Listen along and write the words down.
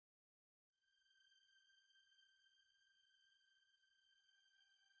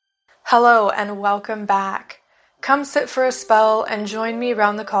Hello and welcome back. Come sit for a spell and join me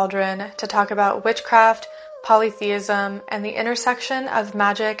round the cauldron to talk about witchcraft, polytheism, and the intersection of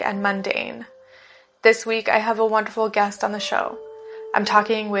magic and mundane. This week I have a wonderful guest on the show. I'm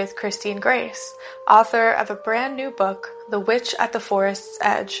talking with Christine Grace, author of a brand new book, The Witch at the Forest's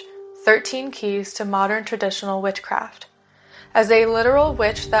Edge: 13 Keys to Modern Traditional Witchcraft. As a literal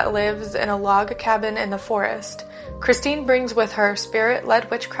witch that lives in a log cabin in the forest, Christine brings with her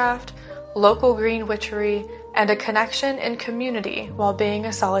spirit-led witchcraft, local green witchery, and a connection in community while being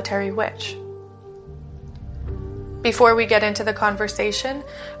a solitary witch. Before we get into the conversation,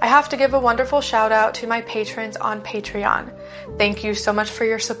 I have to give a wonderful shout out to my patrons on Patreon. Thank you so much for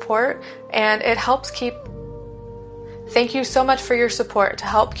your support, and Thank you so much for your support to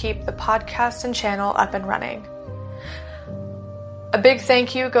help keep the podcast and channel up and running. A big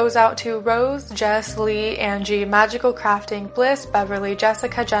thank you goes out to Rose, Jess, Lee, Angie, Magical Crafting, Bliss, Beverly,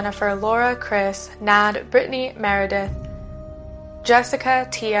 Jessica, Jennifer, Laura, Chris, Nad, Brittany, Meredith, Jessica,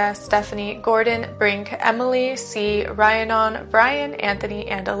 Tia, Stephanie, Gordon, Brink, Emily, C, Ryanon, Brian, Anthony,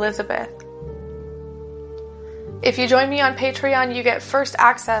 and Elizabeth. If you join me on Patreon, you get first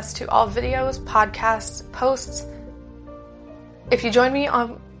access to all videos, podcasts, posts. If you join me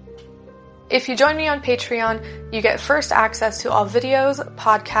on Patreon, you get first access to all videos,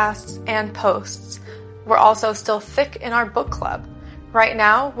 podcasts, and posts. We're also still thick in our book club. Right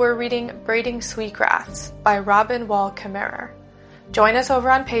now, we're reading Braiding Sweetgrass by Robin Wall Kimmerer. Join us over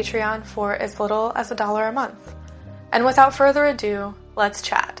on Patreon for as little as $1 a month. And without further ado, let's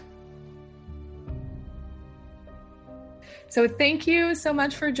chat. So thank you so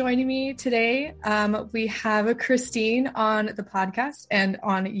much for joining me today. We have Christine on the podcast and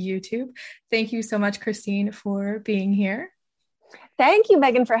on YouTube. Thank you so much, Christine, for being here. Thank you,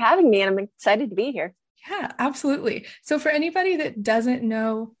 Megan, for having me, and I'm excited to be here. Yeah, absolutely. So for anybody that doesn't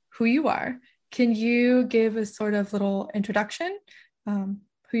know who you are, can you give a sort of little introduction? Who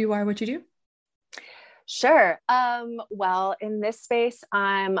you are, what you do? Sure. Well, in this space,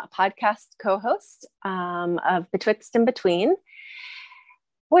 I'm a podcast co-host of Betwixt and Between,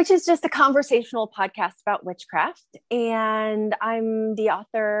 which is just a conversational podcast about witchcraft. And I'm the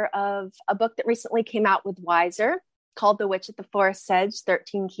author of a book that recently came out with Wiser called The Witch at the Forest's Edge: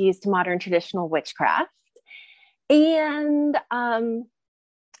 13 Keys to Modern Traditional Witchcraft. And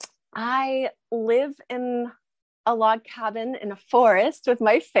I live in a log cabin in a forest with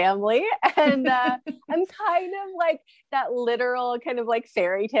my family, and I'm kind of like that literal kind of like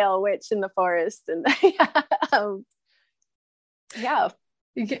fairy tale witch in the forest. And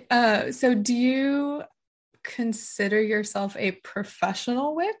So do you consider yourself a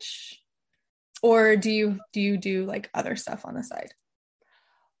professional witch, or do you do like other stuff on the side?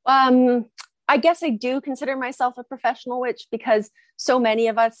 I guess I do consider myself a professional witch because so many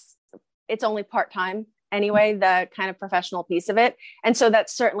of us, it's only part-time anyway, the kind of professional piece of it. And so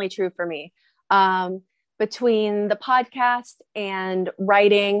that's certainly true for me. Between the podcast and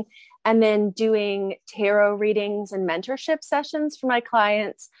writing, and then doing tarot readings and mentorship sessions for my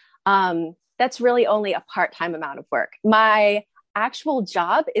clients, that's really only a part-time amount of work. My actual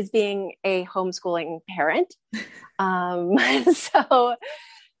job is being a homeschooling parent.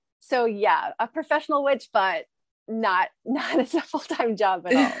 So yeah, a professional witch, but not as a full-time job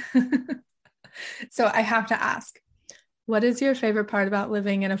at all. So I have to ask, what is your favorite part about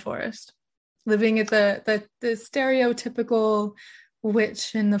living in a forest? Living at the stereotypical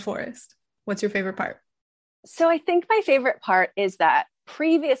witch in the forest. What's your favorite part? So I think my favorite part is that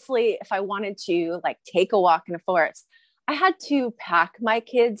previously, if I wanted to like take a walk in a forest, I had to pack my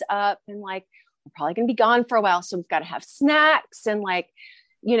kids up and like, we're probably going to be gone for a while. So we've got to have snacks and like,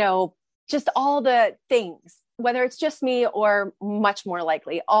 just all the things, whether it's just me or much more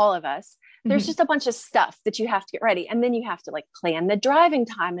likely all of us. There's just a bunch of stuff that you have to get ready. And then you have to like plan the driving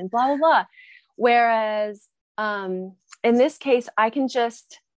time and blah, blah, blah. Whereas in this case, I can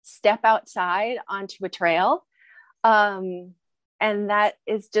just step outside onto a trail. And that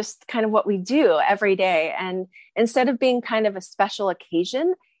is just kind of what we do every day. And instead of being kind of a special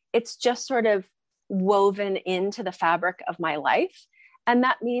occasion, it's just sort of woven into the fabric of my life. And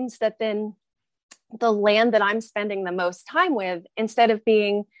that means that then the land that I'm spending the most time with, instead of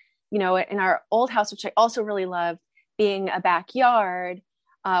being, in our old house, which I also really love, being a backyard,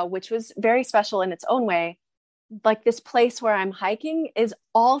 which was very special in its own way, like this place where I'm hiking is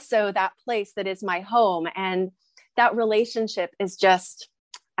also that place that is my home. And that relationship is just,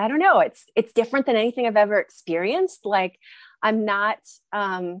 I don't know, it's different than anything I've ever experienced. Like I'm not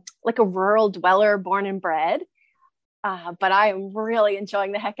like a rural dweller born and bred, but I am really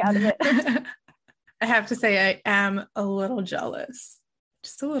enjoying the heck out of it. I have to say, I am a little jealous.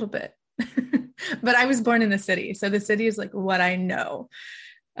 just a little bit. But I was born in the city, so the city is like what I know.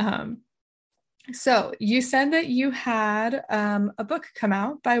 So you said that you had a book come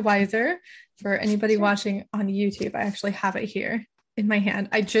out by Wiser. For anybody watching on YouTube, I actually have it here in my hand.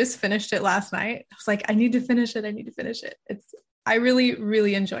 I just finished it last night. I was like, I need to finish it. I need to finish it. I really,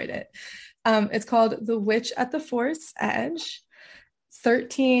 really enjoyed it. It's called The Witch at the Forest's Edge.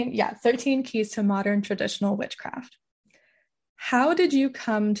 13 Keys to Modern Traditional Witchcraft. How did you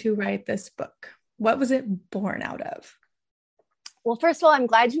come to write this book? What was it born out of? Well, first of all, I'm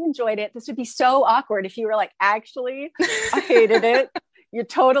glad you enjoyed it. This would be so awkward if you were like, actually, I hated it. You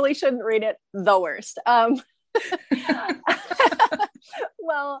totally shouldn't read it. The worst.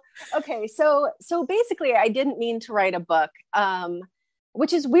 Well, okay. So basically I didn't mean to write a book,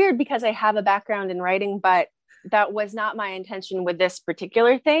 which is weird because I have a background in writing, but that was not my intention with this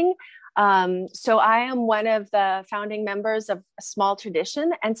particular thing. So I am one of the founding members of a small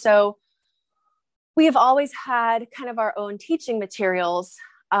tradition. And so we have always had kind of our own teaching materials,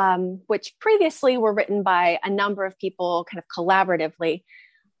 which previously were written by a number of people kind of collaboratively.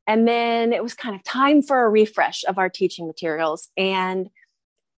 And then it was kind of time for a refresh of our teaching materials. And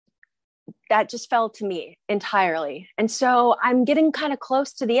that just fell to me entirely. And so I'm getting kind of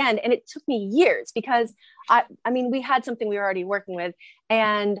close to the end. And it took me years because I mean, we had something we were already working with.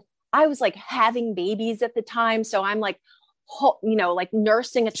 And I was like having babies at the time. So I'm like, like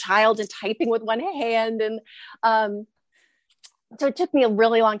nursing a child and typing with one hand. And so it took me a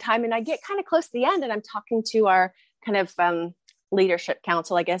really long time. And I get kind of close to the end and I'm talking to our kind of leadership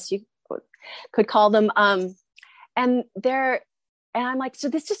council, I guess you could call them. And I'm like, so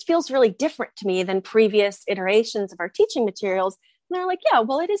this just feels really different to me than previous iterations of our teaching materials. And they're like, yeah,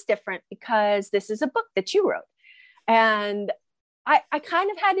 well, it is different because this is a book that you wrote. And I kind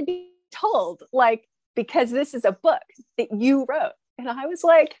of had to be told, like, because this is a book that you wrote. And I was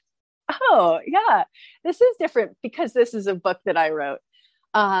like, oh yeah, this is different because this is a book that I wrote.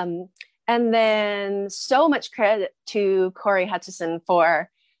 And then so much credit to Corey Hutchison for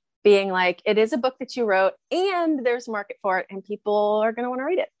being like, it is a book that you wrote and there's a market for it and people are going to want to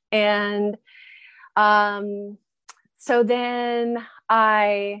read it. And so then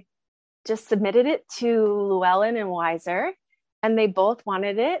I just submitted it to Llewellyn and Wiser and they both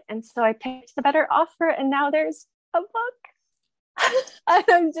wanted it. And so I picked the better offer and now there's a book. And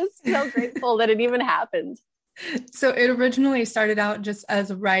I'm just so grateful that it even happened. So it originally started out just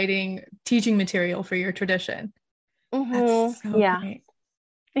as writing teaching material for your tradition. Mm-hmm. That's so great.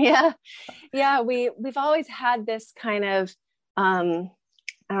 Yeah. We've always had this kind of, I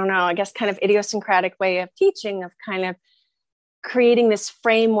don't know, I guess kind of idiosyncratic way of teaching, of kind of creating this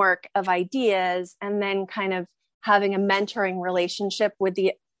framework of ideas and then kind of having a mentoring relationship with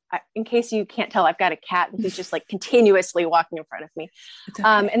in case you can't tell, I've got a cat who's just like continuously walking in front of me. Okay.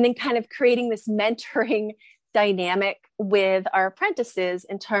 And then kind of creating this mentoring dynamic with our apprentices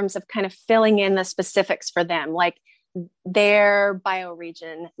in terms of kind of filling in the specifics for them, like their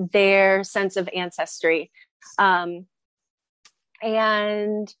bioregion, their sense of ancestry. And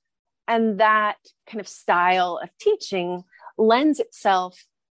that kind of style of teaching lends itself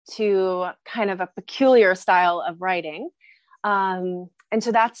to kind of a peculiar style of writing. And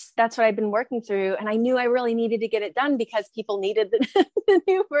so that's what I've been working through. And I knew I really needed to get it done because people needed the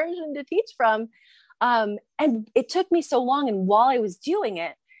new version to teach from. And it took me so long. And while I was doing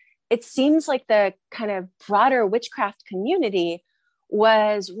it, it seems like the kind of broader witchcraft community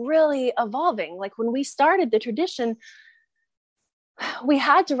was really evolving. Like when we started the tradition, we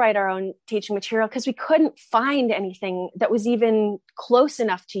had to write our own teaching material because we couldn't find anything that was even close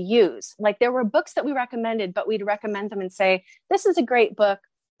enough to use. Like there were books that we recommended, but we'd recommend them and say, this is a great book,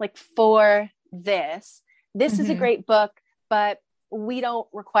 like for this. This is a great book, but we don't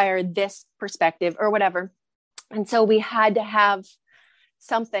require this perspective or whatever. And so we had to have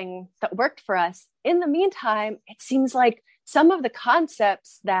something that worked for us. In the meantime, it seems like some of the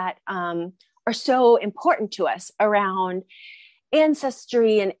concepts that are so important to us around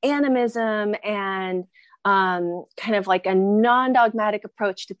ancestry and animism and kind of like a non-dogmatic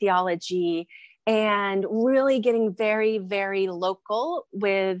approach to theology and really getting very, very local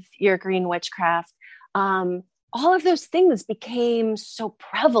with your green witchcraft. All of those things became so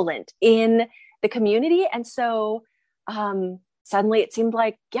prevalent in the community. And so suddenly it seemed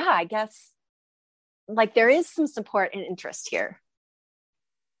like, yeah, I guess like there is some support and interest here.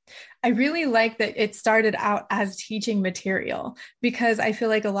 I really like that it started out as teaching material because I feel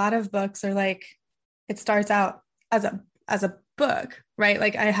like a lot of books are like, it starts out as a book, right?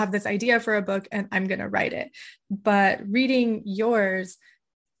 Like I have this idea for a book and I'm going to write it. But reading yours,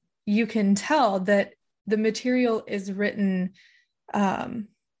 you can tell that the material is written um,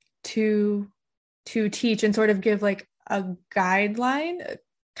 to teach and sort of give like a guideline,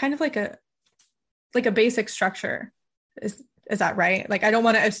 kind of like a basic structure. Is that right? Like, I don't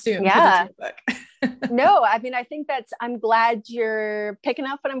want to assume because it's your book. No, I mean, I think I'm glad you're picking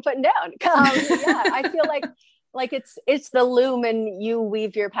up what I'm putting down. Yeah, I feel like it's the loom and you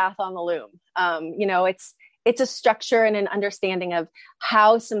weave your path on the loom. It's a structure and an understanding of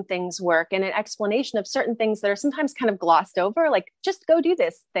how some things work and an explanation of certain things that are sometimes kind of glossed over, like just go do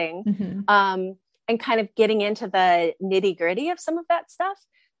this thing. Mm-hmm. And kind of getting into the nitty gritty of some of that stuff.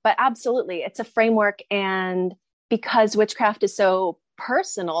 But absolutely, it's a framework. And because witchcraft is so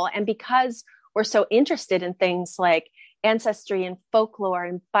personal and because we're so interested in things like ancestry and folklore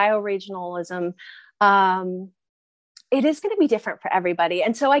and bioregionalism, it is going to be different for everybody.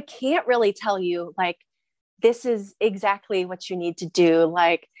 And so I can't really tell you like, this is exactly what you need to do.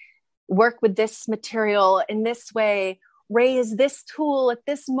 Like work with this material in this way, raise this tool at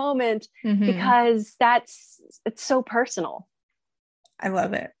this moment, mm-hmm. because it's so personal. I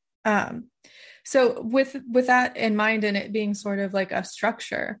love it. So with that in mind and it being sort of like a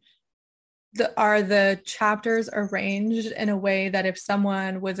structure, are the chapters arranged in a way that if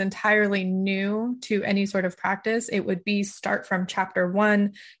someone was entirely new to any sort of practice, it would be start from chapter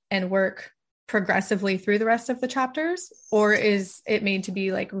 1 and work progressively through the rest of the chapters? Or is it made to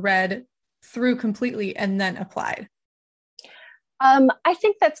be like read through completely and then applied? I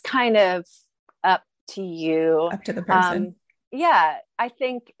think that's kind of up to you. Up to the person. Yeah, I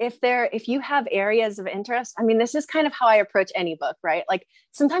think if you have areas of interest, I mean, this is kind of how I approach any book, right? Like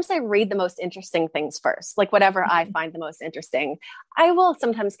sometimes I read the most interesting things first, like whatever I find the most interesting, I will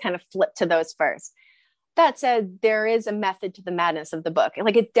sometimes kind of flip to those first. That said, there is a method to the madness of the book.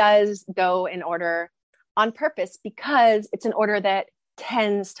 Like it does go in order on purpose because it's an order that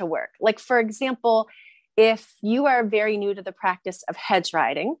tends to work. Like, for example, if you are very new to the practice of hedge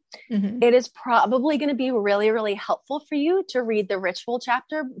riding, mm-hmm. it is probably going to be really, really helpful for you to read the ritual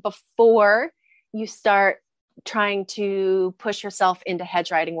chapter before you start trying to push yourself into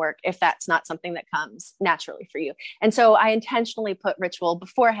hedge riding work, if that's not something that comes naturally for you. And so I intentionally put ritual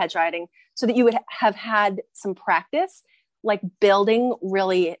before hedge riding so that you would have had some practice, like building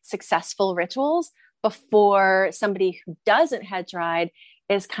really successful rituals before somebody who doesn't hedge ride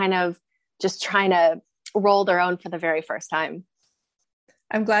is kind of just trying to roll their own for the very first time.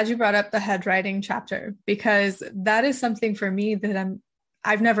 I'm glad you brought up the hedge riding chapter because that is something for me that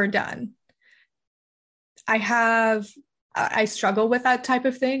I've never done. I struggle with that type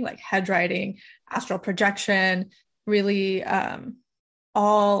of thing, like hedge riding, astral projection, really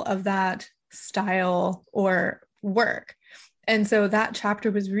all of that style or work. And so that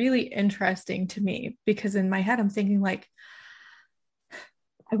chapter was really interesting to me because in my head, I'm thinking like,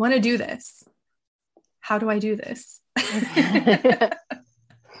 I want to do this. How do I do this?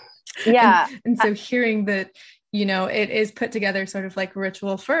 Yeah. And so hearing that, it is put together sort of like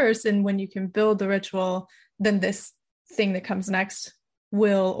ritual first. And when you can build the ritual, then this thing that comes next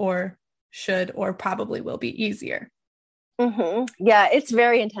will or should or probably will be easier. Mm-hmm. Yeah, it's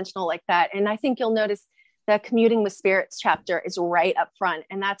very intentional like that. And I think you'll notice the commuting with spirits chapter is right up front.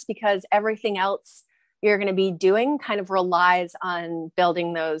 And that's because everything else you're going to be doing kind of relies on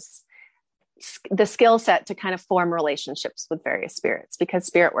building the skill set to kind of form relationships with various spirits, because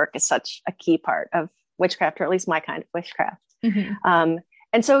spirit work is such a key part of witchcraft, or at least my kind of witchcraft. Mm-hmm.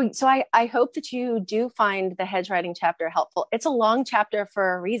 And so I hope that you do find the hedge riding chapter helpful. It's a long chapter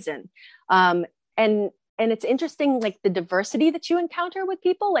for a reason. And it's interesting, like the diversity that you encounter with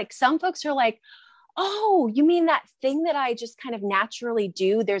people. Like some folks are like, oh, you mean that thing that I just kind of naturally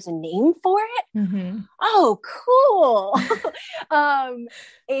do? There's a name for it? Mm-hmm. Oh, cool.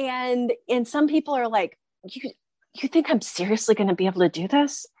 And some people are like, you think I'm seriously going to be able to do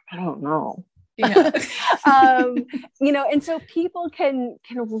this? I don't know. Yeah. And so people can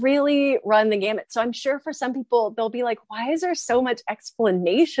really run the gamut. So I'm sure for some people, they'll be like, why is there so much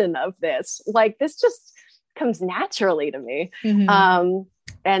explanation of this? Like, this just comes naturally to me. Mm-hmm.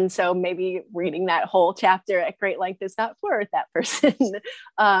 And so maybe reading that whole chapter at great length is not for that person.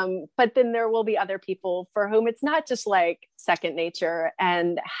 But then there will be other people for whom it's not just like second nature,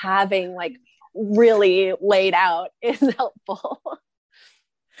 and having like really laid out is helpful.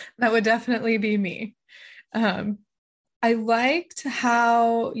 That would definitely be me. I liked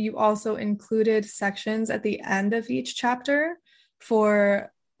how you also included sections at the end of each chapter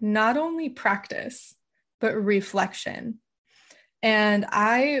for not only practice, but reflection. And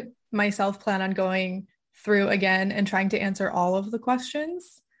I myself plan on going through again and trying to answer all of the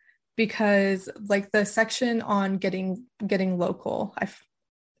questions, because like the section on getting local,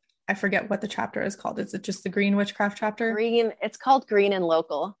 I forget what the chapter is called. Is it just the Green Witchcraft chapter? Green, it's called Green and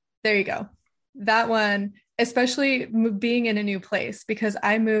Local. There you go. That one, especially being in a new place, because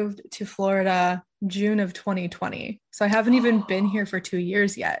I moved to Florida June of 2020. So I haven't even been here for 2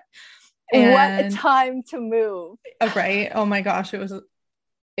 years yet. And what a time to move. Right. Oh my gosh.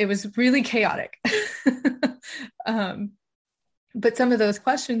 It was really chaotic. But some of those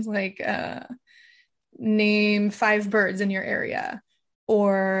questions like name 5 birds in your area,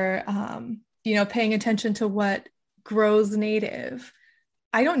 or paying attention to what grows native.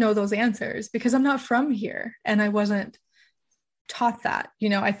 I don't know those answers because I'm not from here and I wasn't taught that.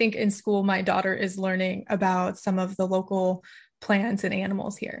 I think in school my daughter is learning about some of the local plants and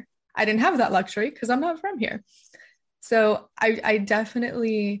animals here. I didn't have that luxury because I'm not from here. So I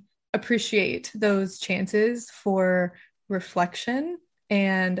definitely appreciate those chances for reflection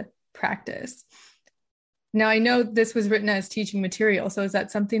and practice. Now, I know this was written as teaching material. So is that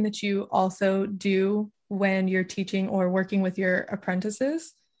something that you also do when you're teaching or working with your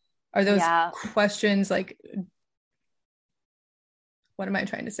apprentices? Are those questions like, what am I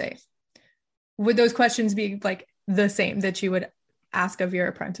trying to say? Would those questions be like the same that you would ask of your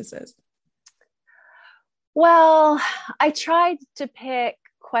apprentices? Well, I tried to pick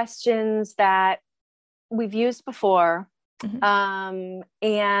questions that we've used before, and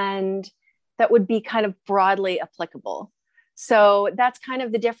that would be kind of broadly applicable. So that's kind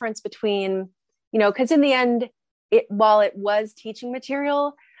of the difference between, because in the end, while it was teaching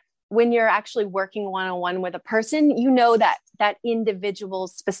material, when you're actually working one-on-one with a person, that individual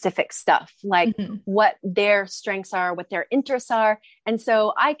specific stuff, like what their strengths are, what their interests are. And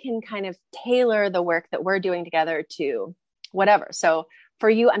so I can kind of tailor the work that we're doing together to whatever. So for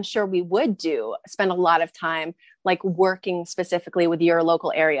you, I'm sure we would spend a lot of time like working specifically with your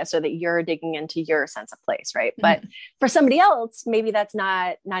local area so that you're digging into your sense of place, right? But for somebody else, maybe that's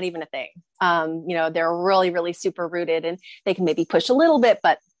not even a thing. They're really, really super rooted and they can maybe push a little bit,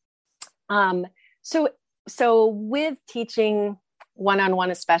 but so with teaching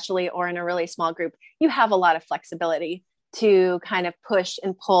one-on-one, especially, or in a really small group, you have a lot of flexibility to kind of push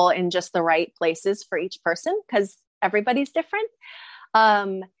and pull in just the right places for each person because everybody's different.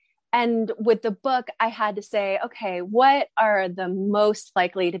 And with the book, I had to say, okay, what are the most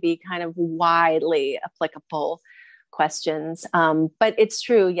likely to be kind of widely applicable questions? But it's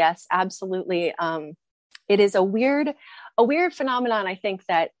true. Yes, absolutely. It is a weird phenomenon. I think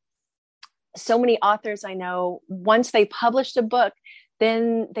that so many authors I know, once they published a book,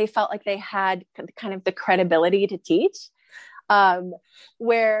 then they felt like they had kind of the credibility to teach.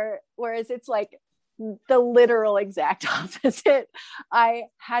 Whereas it's like the literal exact opposite. I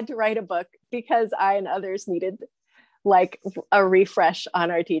had to write a book because I and others needed like a refresh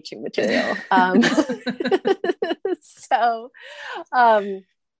on our teaching material. So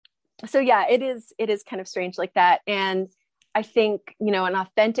yeah, it is kind of strange like that. And I think, an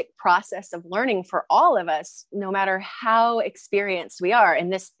authentic process of learning for all of us, no matter how experienced we are,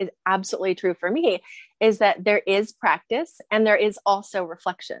 and this is absolutely true for me, is that there is practice and there is also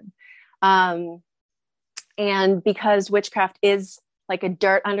reflection. And because witchcraft is like a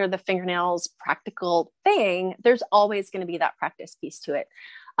dirt under the fingernails practical thing, there's always going to be that practice piece to it.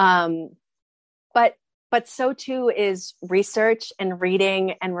 But so too is research and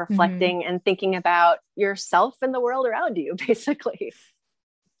reading and reflecting and thinking about yourself and the world around you, basically.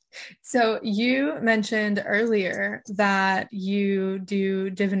 So you mentioned earlier that you do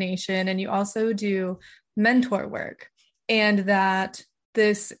divination and you also do mentor work, and that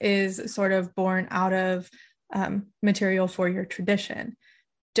this is sort of born out of material for your tradition.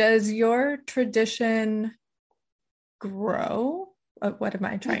 Does your tradition grow? What am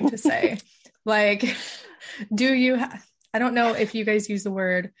I trying to say? Like, do you, I don't know if you guys use the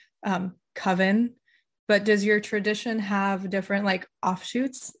word coven, but does your tradition have different like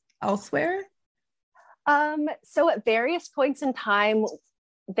offshoots elsewhere? So at various points in time,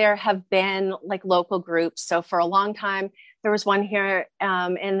 there have been like local groups. So for a long time, there was one here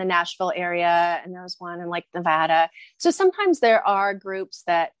in the Nashville area, and there was one in like Nevada. So sometimes there are groups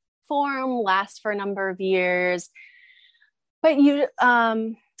that form, last for a number of years, but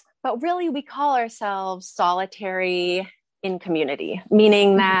really we call ourselves solitary in community,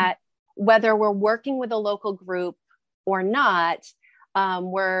 meaning that whether we're working with a local group or not,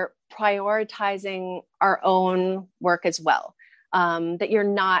 we're prioritizing our own work as well. That you're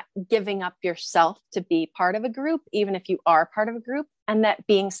not giving up yourself to be part of a group, even if you are part of a group, and that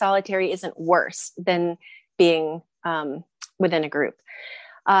being solitary isn't worse than being within a group.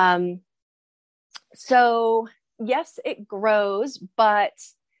 So yes, it grows, but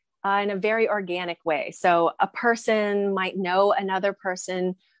in a very organic way. So a person might know another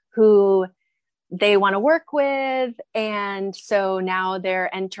person who they want to work with. And so now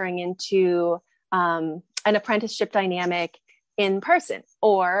they're entering into an apprenticeship dynamic in person,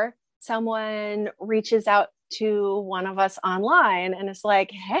 or someone reaches out to one of us online and is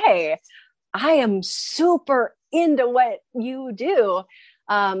like, hey, I am super into what you do.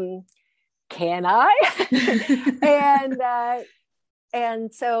 Can I?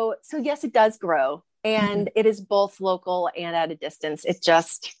 and so yes, it does grow, and it is both local and at a distance. It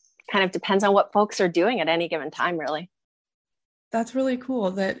just kind of depends on what folks are doing at any given time, really. That's really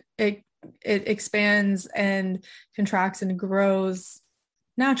cool that it expands and contracts and grows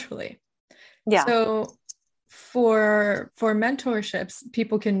naturally. Yeah. So for mentorships,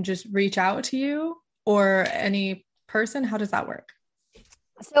 people can just reach out to you or any person. How does that work?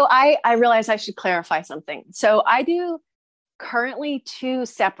 So I realize I should clarify something. So I do currently two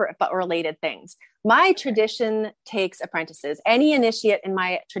separate but related things. My tradition takes apprentices. Any initiate in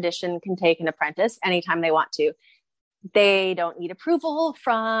my tradition can take an apprentice anytime they want to. They don't need approval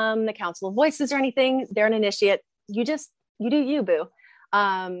from the Council of Voices or anything. They're an initiate. You do you, boo.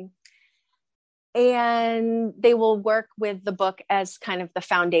 And they will work with the book as kind of the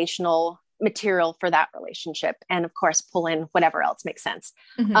foundational material for that relationship. And of course, pull in whatever else makes sense.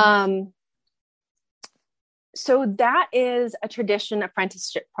 So that is a tradition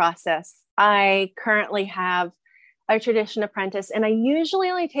apprenticeship process. I currently have a tradition apprentice, and I usually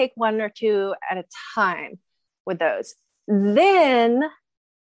only take one or two at a time with those. Then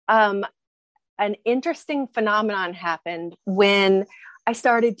an interesting phenomenon happened when I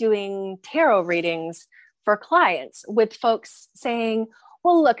started doing tarot readings for clients, with folks saying,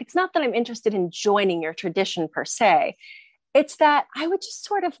 well, look, it's not that I'm interested in joining your tradition per se. It's that I would just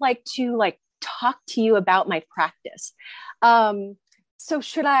sort of like to talk to you about my practice. So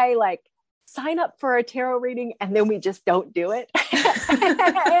should I sign up for a tarot reading and then we just don't do it?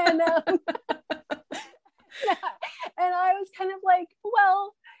 and I was kind of like,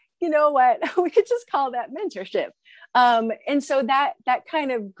 well, you know what? We could just call that mentorship. And so that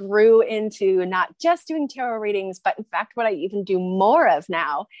kind of grew into not just doing tarot readings, but in fact, what I even do more of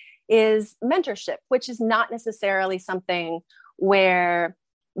now is mentorship, which is not necessarily something where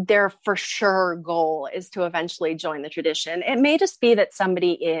their for sure goal is to eventually join the tradition. It may just be that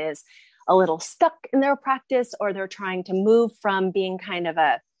somebody is a little stuck in their practice, or they're trying to move from being kind of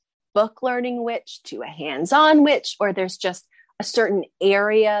a book learning witch to a hands-on witch, or there's just a certain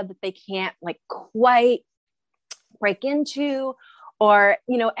area that they can't quite break into, or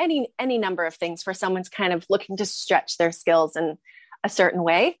any number of things for someone's kind of looking to stretch their skills in a certain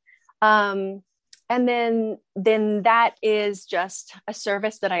way. And then that is just a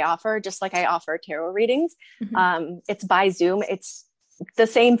service that I offer, just like I offer tarot readings. It's by Zoom. It's the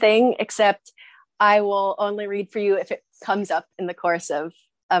same thing, except I will only read for you if it comes up in the course of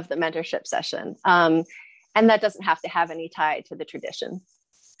the mentorship session. And that doesn't have to have any tie to the tradition.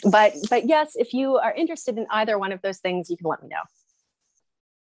 But yes, if you are interested in either one of those things, you can let me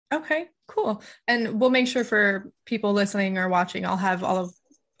know. Okay, cool. And we'll make sure for people listening or watching, I'll have all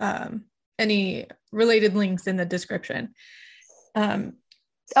of any related links in the description. And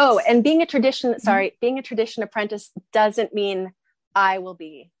being a tradition apprentice doesn't mean I will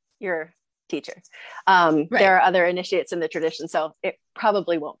be your teacher. Right. There are other initiates in the tradition, so it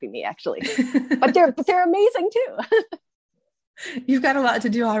probably won't be me actually, but they're amazing too. You've got a lot to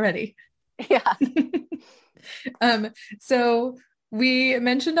do already. Yeah. So we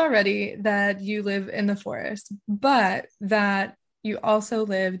mentioned already that you live in the forest, but that you also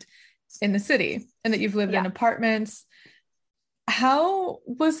lived in the city and that you've lived in apartments. How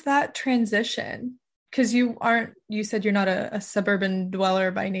was that transition? Because you said you're not a suburban dweller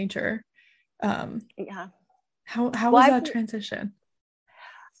by nature. How was that transition?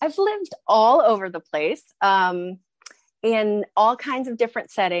 I've lived all over the place, in all kinds of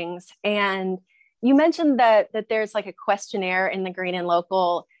different settings. And you mentioned that there's a questionnaire in the Green and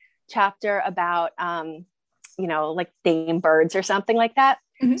Local chapter about, Dame birds or something like that.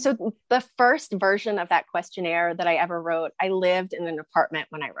 Mm-hmm. So the first version of that questionnaire that I ever wrote, I lived in an apartment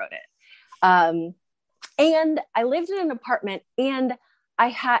when I wrote it. And I lived in an apartment, and I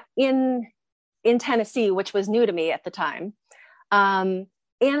had in Tennessee, which was new to me at the time. And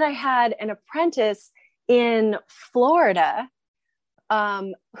I had an apprentice in Florida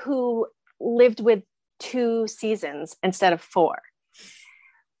who lived with 2 seasons instead of 4.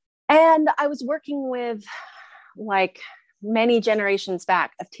 And I was working with many generations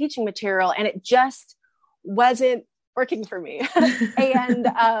back of teaching material, and it just wasn't working for me.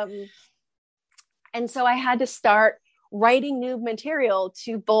 And so I had to start writing new material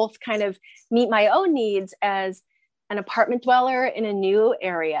to both kind of meet my own needs as an apartment dweller in a new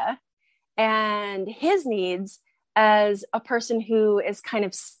area, and his needs as a person who is kind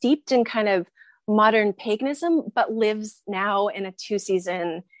of steeped in kind of modern paganism, but lives now in a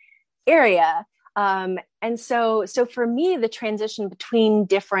two-season area. And so for me, the transition between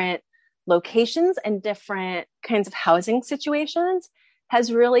different locations and different kinds of housing situations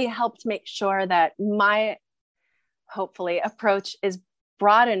has really helped make sure that my, hopefully, approach is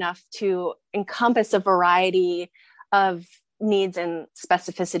broad enough to encompass a variety of needs and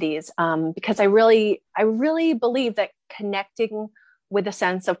specificities, because I really believe that connecting with a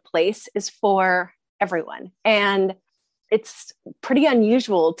sense of place is for everyone. And it's pretty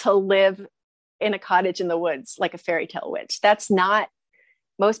unusual to live in a cottage in the woods like a fairy tale witch. That's not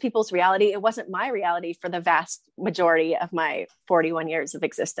most people's reality. It wasn't my reality for the vast majority of my 41 years of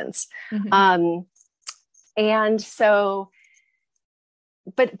existence. Mm-hmm. And so,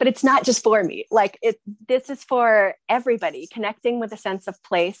 but it's not just for me. Like this is for everybody. Connecting with a sense of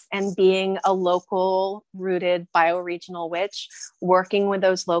place and being a local rooted bioregional witch, working with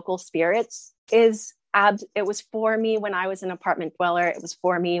those local spirits it was for me when I was an apartment dweller. It was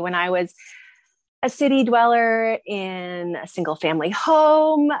for me when I was a city dweller in a single family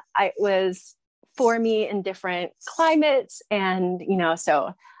home. It was for me in different climates. And,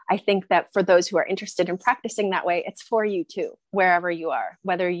 so I think that for those who are interested in practicing that way, it's for you too, wherever you are,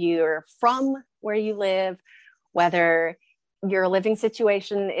 whether you're from where you live, whether your living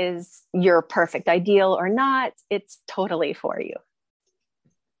situation is your perfect ideal or not, it's totally for you.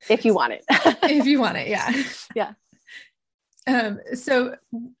 If you want it. If you want it. Yeah. Yeah. So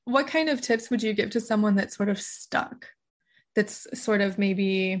what kind of tips would you give to someone that's sort of stuck? That's sort of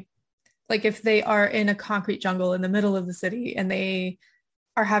maybe like if they are in a concrete jungle in the middle of the city and they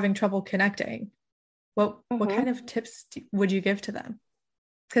are having trouble connecting, what kind of tips would you give to them?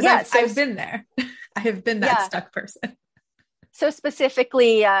 Because I've been there. I have been that stuck person. So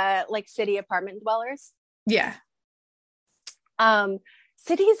specifically like city apartment dwellers? Yeah.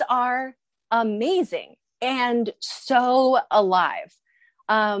 Cities are amazing and so alive.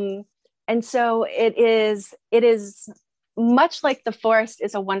 And so it is much like the forest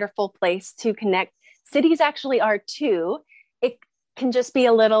is a wonderful place to connect. Cities actually are too. It can just be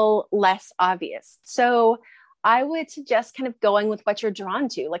a little less obvious. So I would suggest kind of going with what you're drawn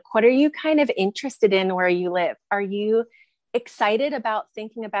to. Like, what are you kind of interested in where you live? Are you excited about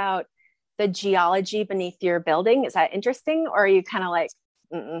thinking about the geology beneath your building? Is that interesting? Or are you kind of like,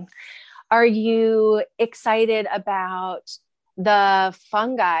 mm-mm? Are you excited about the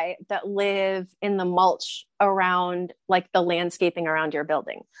fungi that live in the mulch around like the landscaping around your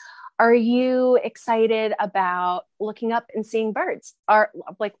building? Are you excited about looking up and seeing birds? Are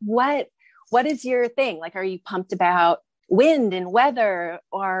like, what is your thing? Like, are you pumped about wind and weather?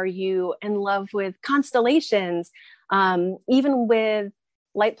 Are you in love with constellations? Even with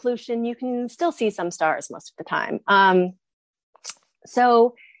light pollution, you can still see some stars most of the time.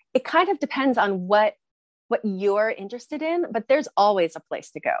 So it kind of depends on what you're interested in, but there's always a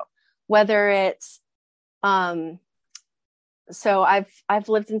place to go, whether it's, so I've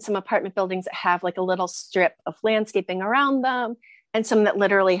lived in some apartment buildings that have like a little strip of landscaping around them and some that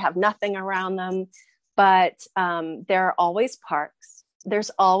literally have nothing around them. But there are always parks.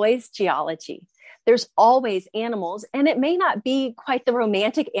 There's always geology. There's always animals. And it may not be quite the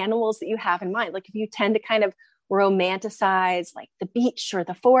romantic animals that you have in mind. Like if you tend to kind of romanticize like the beach or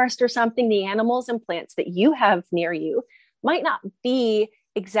the forest or something, the animals and plants that you have near you might not be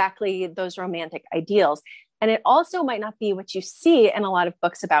exactly those romantic ideals. And it also might not be what you see in a lot of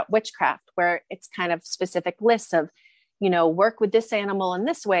books about witchcraft, where it's kind of specific lists of, work with this animal in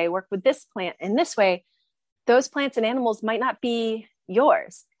this way, work with this plant in this way. Those plants and animals might not be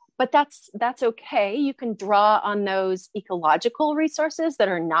yours, but that's okay. You can draw on those ecological resources that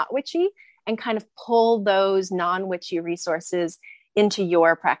are not witchy and kind of pull those non-witchy resources into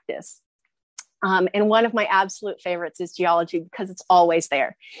your practice. And one of my absolute favorites is geology because it's always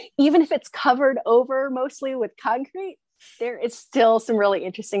there. Even if it's covered over mostly with concrete, there is still some really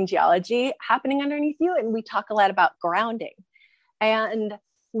interesting geology happening underneath you. And we talk a lot about grounding. And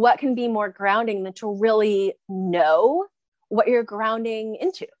what can be more grounding than to really know what you're grounding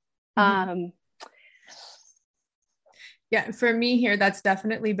into? Mm-hmm. Yeah, for me here, that's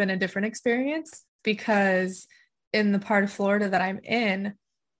definitely been a different experience because in the part of Florida that I'm in,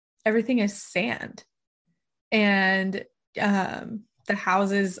 everything is sand. And the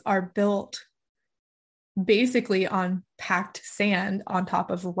houses are built basically on packed sand on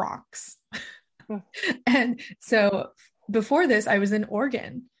top of rocks. And so before this, I was in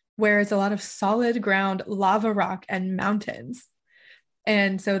Oregon, where it's a lot of solid ground, lava rock, and mountains.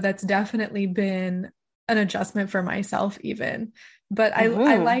 And so that's definitely been an adjustment for myself even. But I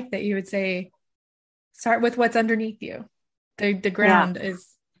Mm-hmm. like that you would say, start with what's underneath you. The Yeah. ground is,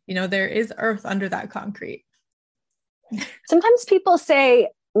 there is earth under that concrete. Sometimes people say,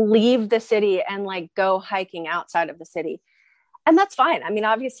 leave the city and like go hiking outside of the city. And that's fine. I mean,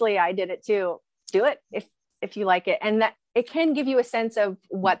 obviously I did it too. Do it if you like it. And that it can give you a sense of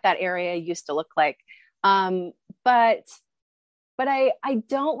what that area used to look like. But I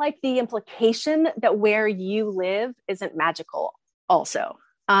don't like the implication that where you live isn't magical also.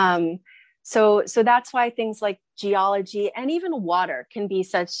 So that's why things like geology and even water can be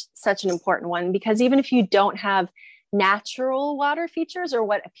such an important one, because even if you don't have natural water features or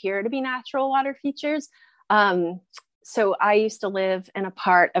what appear to be natural water features, so I used to live in a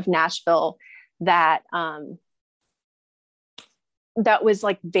part of Nashville that that was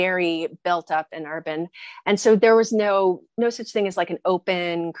like very built up and urban. And so there was no such thing as like an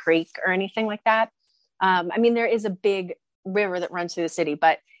open creek or anything like that. I mean, there is a big river that runs through the city,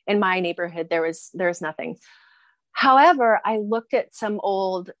 but in my neighborhood, there was nothing. However, I looked at some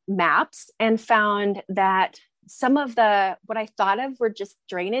old maps and found that some of what I thought of were just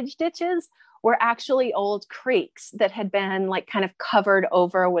drainage ditches were actually old creeks that had been like kind of covered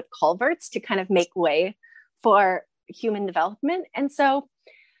over with culverts to kind of make way for human development. And so,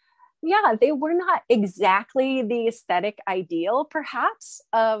 yeah, they were not exactly the aesthetic ideal, perhaps,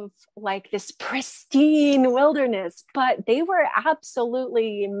 of like this pristine wilderness, but they were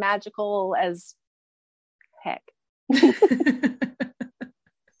absolutely magical as heck.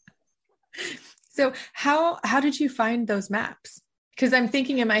 So how did you find those maps? Because I'm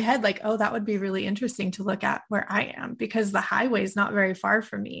thinking in my head, like, oh, that would be really interesting to look at where I am, because the highway is not very far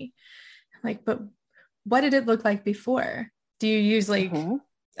from me. Like, but what did it look like before? Do you use like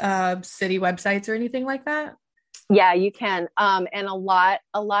city websites or anything like that? Yeah, you can. And a lot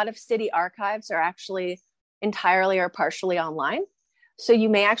of city archives are actually entirely or partially online. So you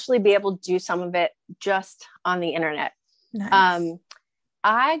may actually be able to do some of it just on the internet. Nice.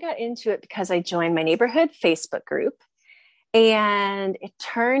 I got into it because I joined my neighborhood Facebook group. And it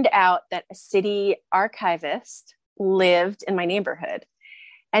turned out that a city archivist lived in my neighborhood.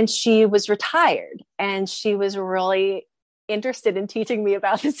 And she was retired, and she was really interested in teaching me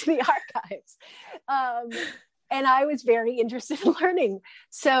about the city archives. And I was very interested in learning.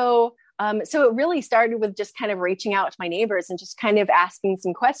 So it really started with just kind of reaching out to my neighbors and just kind of asking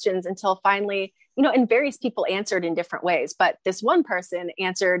some questions until finally, and various people answered in different ways. But this one person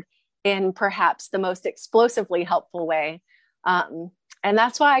answered in perhaps the most explosively helpful way. And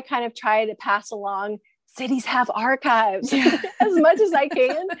that's why I kind of try to pass along cities have archives as much as I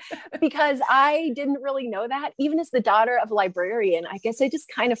can, because I didn't really know that. Even as the daughter of a librarian, I guess I just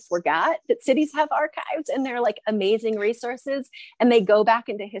kind of forgot that cities have archives, and they're like amazing resources, and they go back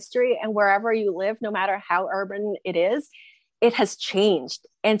into history, and wherever you live, no matter how urban it is, it has changed.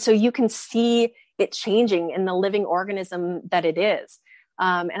 And so you can see it changing in the living organism that it is.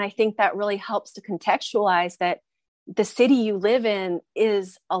 And I think that really helps to contextualize that the city you live in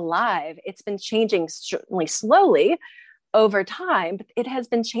is alive. It's been changing certainly slowly over time, but it has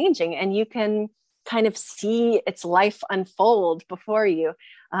been changing, and you can kind of see its life unfold before you.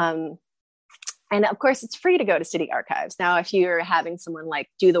 And of course, it's free to go to city archives. Now, if you're having someone like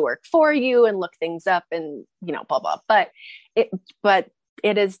do the work for you and look things up and, blah, blah, but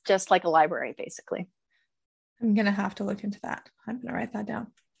it is just like a library, basically. I'm going to have to look into that. I'm going to write that down.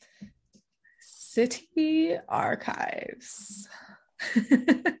 City archives.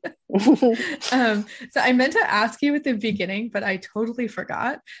 So I meant to ask you at the beginning, but I totally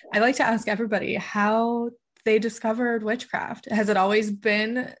forgot. I like to ask everybody how they discovered witchcraft. Has it always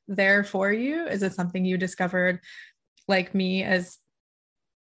been there for you? Is it something you discovered, like me, as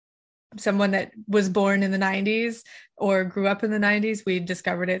someone that was born in the 90s or grew up in the 90s? We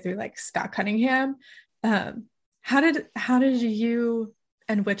discovered it through like Scott Cunningham. How did you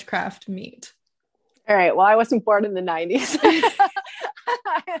and witchcraft meet? All right. Well, I wasn't born in the 90s.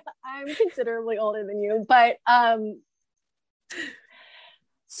 I'm considerably older than you, but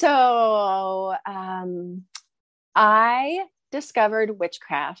I discovered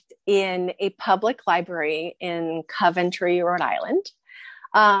witchcraft in a public library in Coventry, Rhode Island.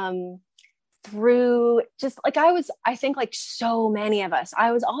 Through just like I think like so many of us,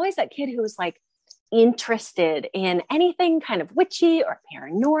 I was always that kid who was like interested in anything kind of witchy or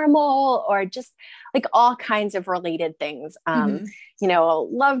paranormal or just like all kinds of related things.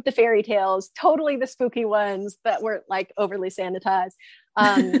 Loved the fairy tales, totally the spooky ones that weren't like overly sanitized.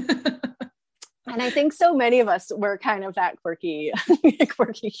 And I think so many of us were kind of that quirky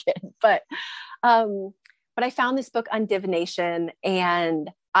kid. But I found this book on divination, and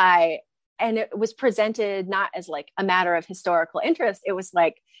I and it was presented not as like a matter of historical interest. It was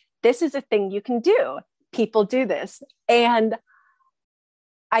like, this is a thing you can do. People do this. And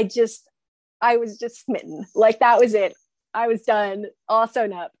I was just smitten. Like, that was it. I was done, all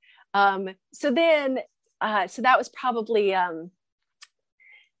sewn up. So that was probably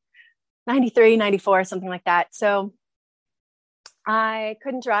 93, 94, something like that. So I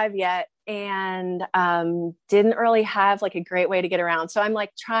couldn't drive yet, and didn't really have like a great way to get around. So I'm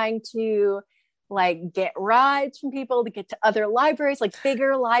like trying to like get rides from people to get to other libraries, like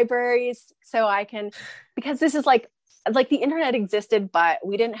bigger libraries, so I can, because this is like the internet existed, but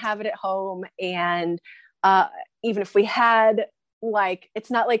we didn't have it at home. And even if we had, like,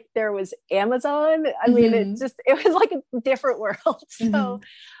 it's not like there was Amazon. I mean, it was like a different world. So,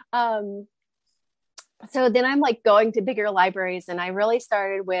 so then I'm like going to bigger libraries, and I really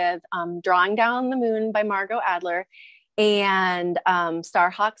started with Drawing Down the Moon by Margot Adler and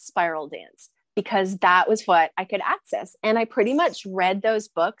Starhawk's Spiral Dance, because that was what I could access. And I pretty much read those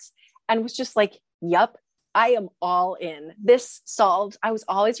books and was just like, yup, I am all in. This solves, I was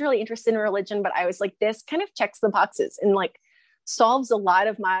always really interested in religion, but I was like, this kind of checks the boxes and like solves a lot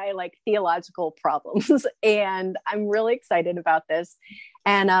of my like theological problems. And I'm really excited about this.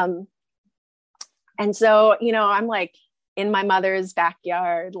 And so, you know, I'm like in my mother's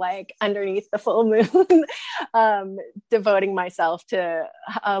backyard, like underneath the full moon, devoting myself to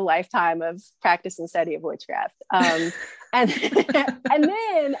a lifetime of practice and study of witchcraft. And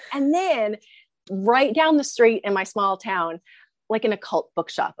then right down the street in my small town, like an occult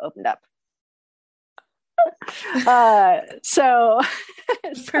bookshop opened up. So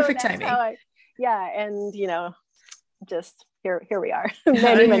perfect timing. And you know, just here we are,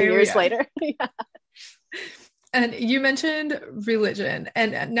 many years later. Yeah. And you mentioned religion,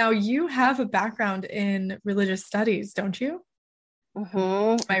 and now you have a background in religious studies, don't you?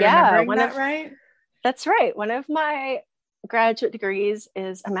 Am I remembering that right? That's right. One of my graduate degrees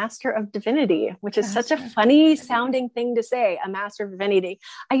is a Master of Divinity, which is such a funny sounding thing to say, a Master of Divinity.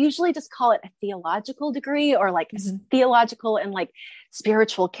 I usually just call it a theological degree, or like theological and like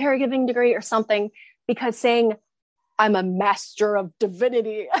spiritual caregiving degree or something, because saying I'm a Master of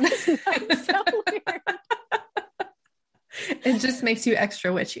Divinity sounds so weird. It just makes you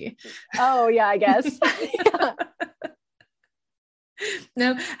extra witchy. Oh yeah, I guess. Yeah.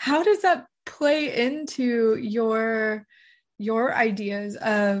 Now, how does that play into your ideas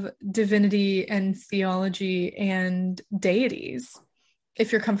of divinity and theology and deities?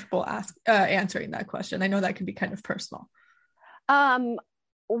 If you're comfortable answering that question, I know that can be kind of personal.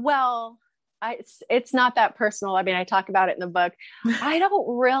 Well, it's not that personal. I mean, I talk about it in the book. I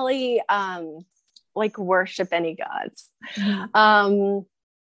don't really like worship any gods.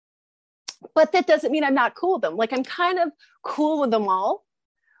 But that doesn't mean I'm not cool with them. Like, I'm kind of cool with them all,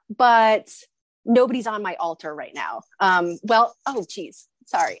 but nobody's on my altar right now. Well, oh geez,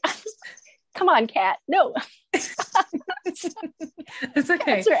 sorry. Come on, cat. No. It's okay.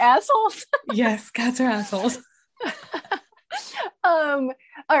 Cats are assholes. Yes, cats are assholes. All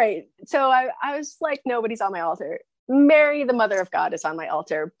right. So I was like, nobody's on my altar. Mary, the mother of God, is on my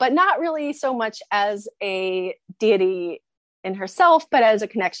altar, but not really so much as a deity in herself, but as a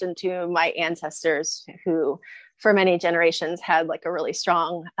connection to my ancestors who for many generations had like a really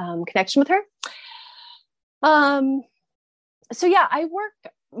strong connection with her. So yeah, I work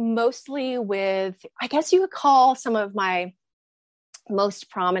mostly with, I guess you would call some of my most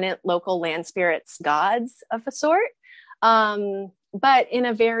prominent local land spirits gods of a sort, but in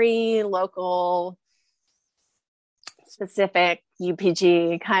a very local, specific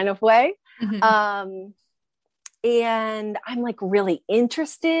UPG kind of way. And I'm like really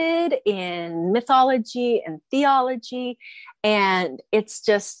interested in mythology and theology. And it's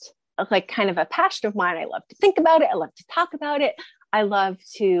just like kind of a passion of mine. I love to think about it. I love to talk about it. I love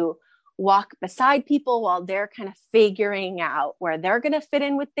to walk beside people while they're kind of figuring out where they're going to fit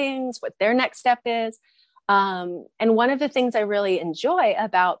in with things, what their next step is. And one of the things I really enjoy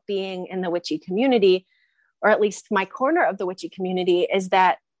about being in the witchy community, or at least my corner of the witchy community, is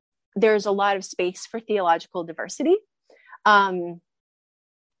that there's a lot of space for theological diversity. And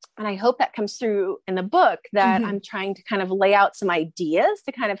I hope that comes through in the book, that I'm trying to kind of lay out some ideas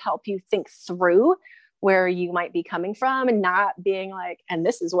to kind of help you think through where you might be coming from, and not being like, and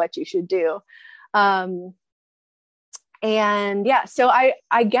this is what you should do. And yeah, so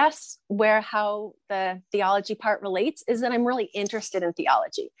I guess how the theology part relates is that I'm really interested in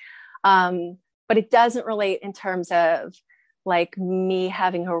theology. But it doesn't relate in terms of like me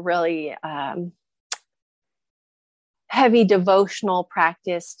having a really heavy devotional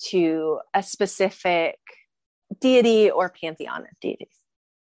practice to a specific deity or pantheon of deities.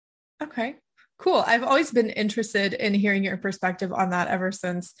 Okay, cool. I've always been interested in hearing your perspective on that ever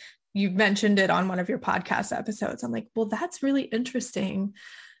since you mentioned it on one of your podcast episodes. I'm like, well, that's really interesting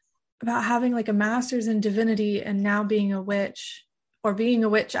about having like a master's in divinity and now being a witch, or being a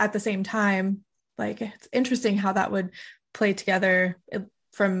witch at the same time. Like, it's interesting how that would play together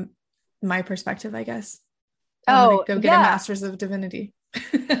from my perspective, I guess. I'm going to go get a master's of divinity.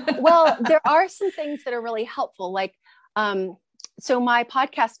 Well, there are some things that are really helpful. Like, so my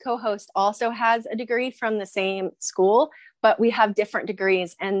podcast co-host also has a degree from the same school, but we have different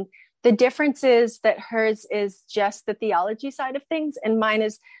degrees. And the difference is that hers is just the theology side of things, and mine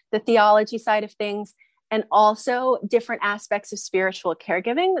is the theology side of things, and also different aspects of spiritual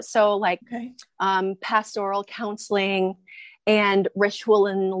caregiving. So like pastoral counseling and ritual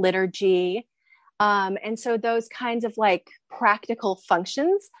and liturgy. And so those kinds of like practical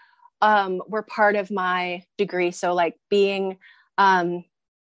functions were part of my degree. So like being a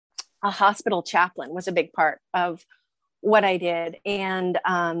hospital chaplain was a big part of what I did. And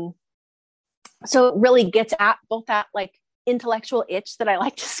so it really gets at both that like intellectual itch that I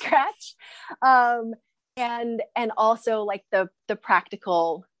like to scratch, and also like the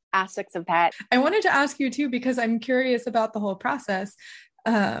practical aspects of that. I wanted to ask you too, because I'm curious about the whole process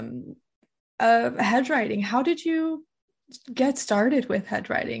of hedge writing. How did you get started with hedge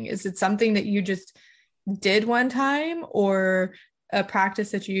writing? Is it something that you just did one time, or a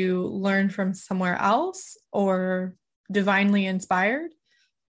practice that you learned from somewhere else, or divinely inspired?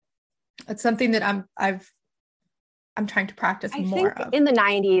 It's something that I'm trying to practice more of. In the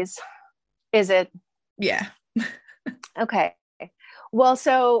 90s, is it? Yeah. Okay. Well,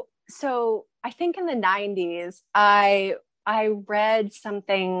 so I think in the 90s, I read some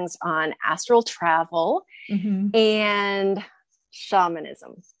things on astral travel and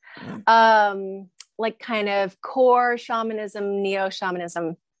shamanism, like kind of core shamanism, neo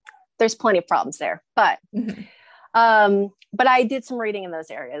shamanism. There's plenty of problems there, but I did some reading in those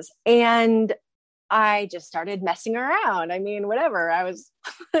areas, and I just started messing around. I mean, whatever. I was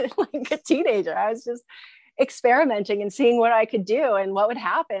like a teenager. I was just experimenting and seeing what I could do and what would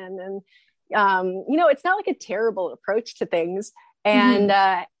happen. And it's not like a terrible approach to things. And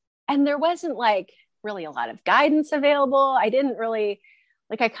there wasn't like really a lot of guidance available. I didn't really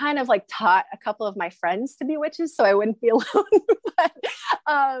I kind of like taught a couple of my friends to be witches so I wouldn't be alone.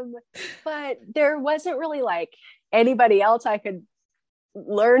 But there wasn't really like anybody else I could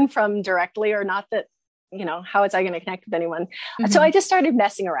learn from directly, or not that, how was I going to connect with anyone? So I just started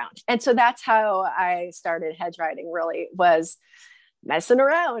messing around. And so that's how I started hedge writing, really, was messing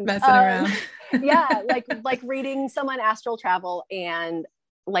around. Yeah. Like reading someone astral travel and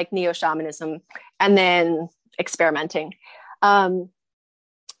like neo shamanism, and then experimenting. And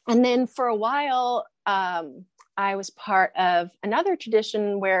then for a while, I was part of another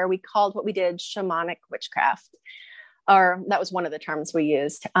tradition where we called what we did shamanic witchcraft, or that was one of the terms we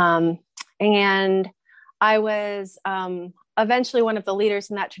used. And I was eventually one of the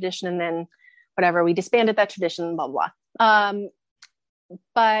leaders in that tradition, and then whatever, we disbanded that tradition, blah, blah.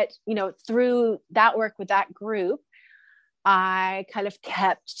 But, through that work with that group, I kind of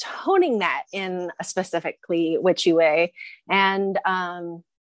kept honing that in a specifically witchy way. And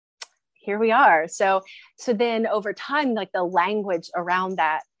here we are. So then over time, like the language around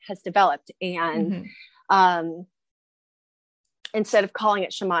that has developed. And instead of calling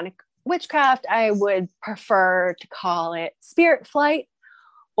it shamanic witchcraft, I would prefer to call it spirit flight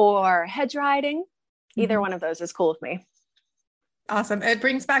or hedge riding. Either one of those is cool with me. Awesome. It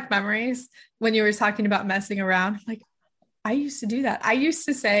brings back memories when you were talking about messing around. Like, I used to do that. I used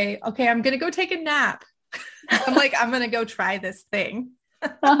to say, okay, I'm going to go take a nap. I'm like, I'm going to go try this thing.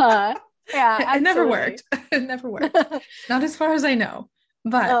 Yeah, it never worked. It never worked. Not as far as I know,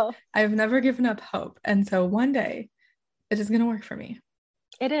 but I've never given up hope. And so one day it is going to work for me.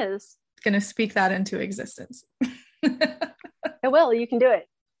 It is. It's going to speak that into existence. It will. You can do it.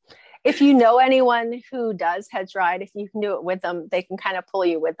 If you know anyone who does hedge ride, if you can do it with them, they can kind of pull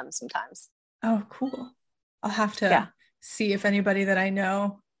you with them sometimes. Oh, cool. I'll have to see if anybody that I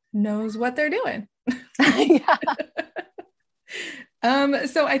know knows what they're doing.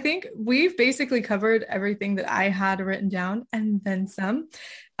 So I think we've basically covered everything that I had written down and then some.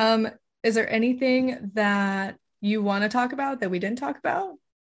 Is there anything that you want to talk about that we didn't talk about?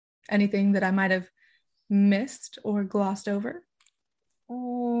 Anything that I might have missed or glossed over?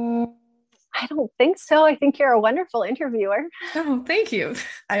 I don't think so. I think you're a wonderful interviewer. Oh, thank you.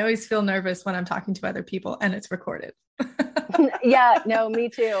 I always feel nervous when I'm talking to other people and it's recorded. Yeah, no, me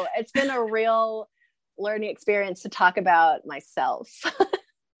too. It's been a real learning experience to talk about myself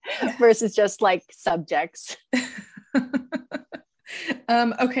versus just like subjects.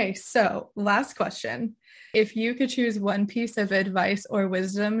 Okay, so last question. If you could choose one piece of advice or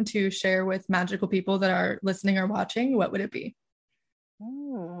wisdom to share with magical people that are listening or watching, what would it be?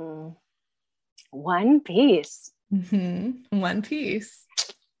 One piece. One piece.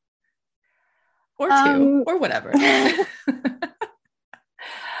 Or two, or whatever.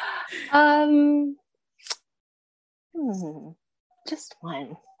 Just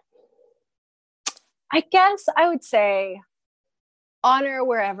one. I guess I would say honor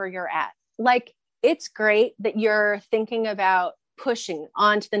wherever you're at. Like, it's great that you're thinking about pushing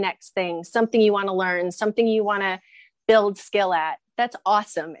on to the next thing, something you want to learn, something you want to build skill at. That's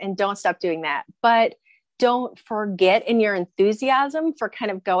awesome. And don't stop doing that. But don't forget in your enthusiasm for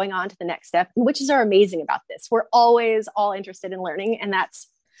kind of going on to the next step, which is amazing about this. We're always all interested in learning, and that's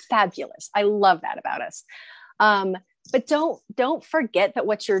fabulous. I love that about us. But don't forget that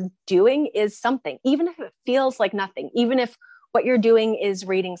what you're doing is something, even if it feels like nothing, even if what you're doing is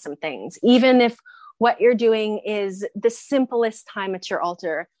reading some things, even if what you're doing is the simplest time at your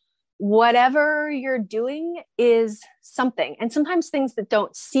altar, whatever you're doing is something. And sometimes things that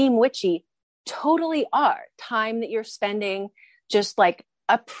don't seem witchy totally are. Time that you're spending just like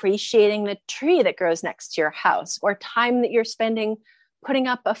appreciating the tree that grows next to your house, or time that you're spending putting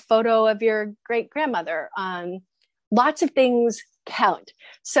up a photo of your great grandmother. Lots of things count.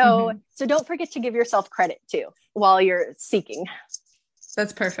 So don't forget to give yourself credit too while you're seeking.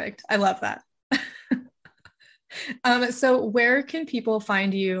 That's perfect. I love that. So where can people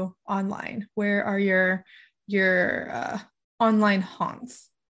find you online? Where are your online haunts?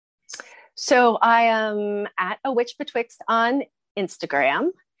 So I am at A Witch Betwixt on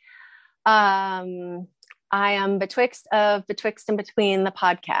Instagram. I am Betwixt of Betwixt and Between the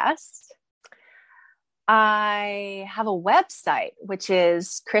podcast. I have a website, which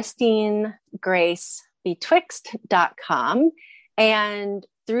is christinegracebetwixt.com. And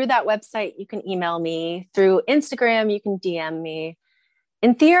through that website, you can email me. Through Instagram, you can DM me.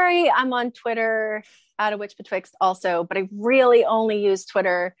 In theory, I'm on Twitter at A Witch Betwixt also, but I really only use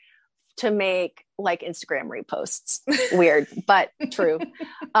Twitter to make like Instagram reposts. Weird, but true.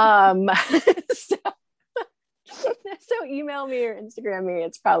 So email me or Instagram me.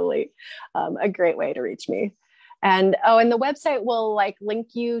 It's probably a great way to reach me. And the website will like link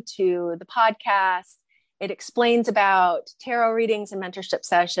you to the podcast. It explains about tarot readings and mentorship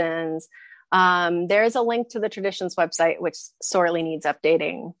sessions. There's a link to the Traditions website, which sorely needs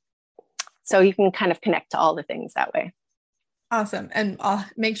updating. So you can kind of connect to all the things that way. Awesome. And I'll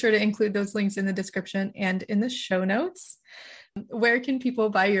make sure to include those links in the description and in the show notes. Where can people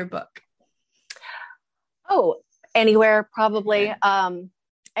buy your book? Oh, anywhere, probably.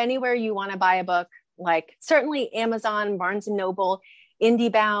 Anywhere you want to buy a book, like certainly Amazon, Barnes and Noble,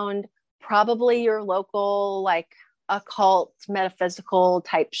 IndieBound, probably your local, like occult, metaphysical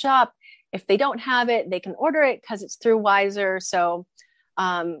type shop. If they don't have it, they can order it because it's through Wiser. So,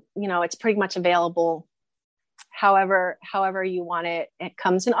 it's pretty much available however you want it. It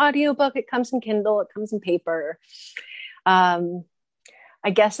comes in audiobook, it comes in Kindle, it comes in paper. I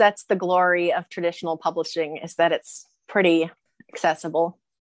guess that's the glory of traditional publishing, is that it's pretty accessible.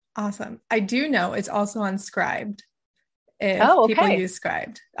 Awesome. I do know it's also on Scribd. If people use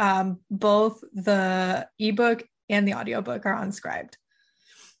Scribd, both the ebook and the audiobook are on Scribd.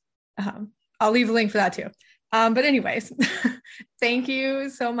 I'll leave a link for that too. But anyways, thank you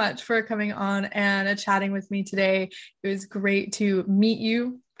so much for coming on and chatting with me today. It was great to meet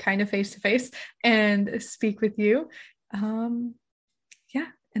you kind of face to face and speak with you.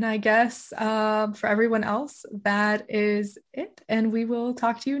 And I guess for everyone else, that is it. And we will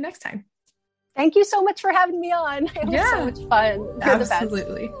talk to you next time. Thank you so much for having me on. It was so much fun. You're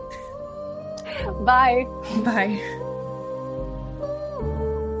absolutely. The best. Bye. Bye.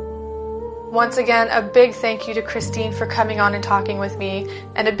 Once again, a big thank you to Christine for coming on and talking with me,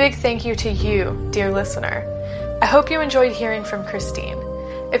 and a big thank you to you, dear listener. I hope you enjoyed hearing from Christine.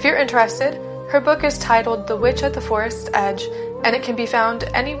 If you're interested, her book is titled The Witch at the Forest's Edge, and it can be found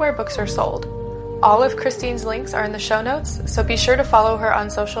anywhere books are sold. All of Christine's links are in the show notes, so be sure to follow her on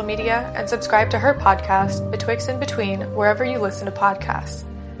social media and subscribe to her podcast, Betwixt and Between, wherever you listen to podcasts.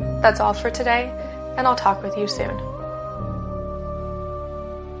 That's all for today, and I'll talk with you soon.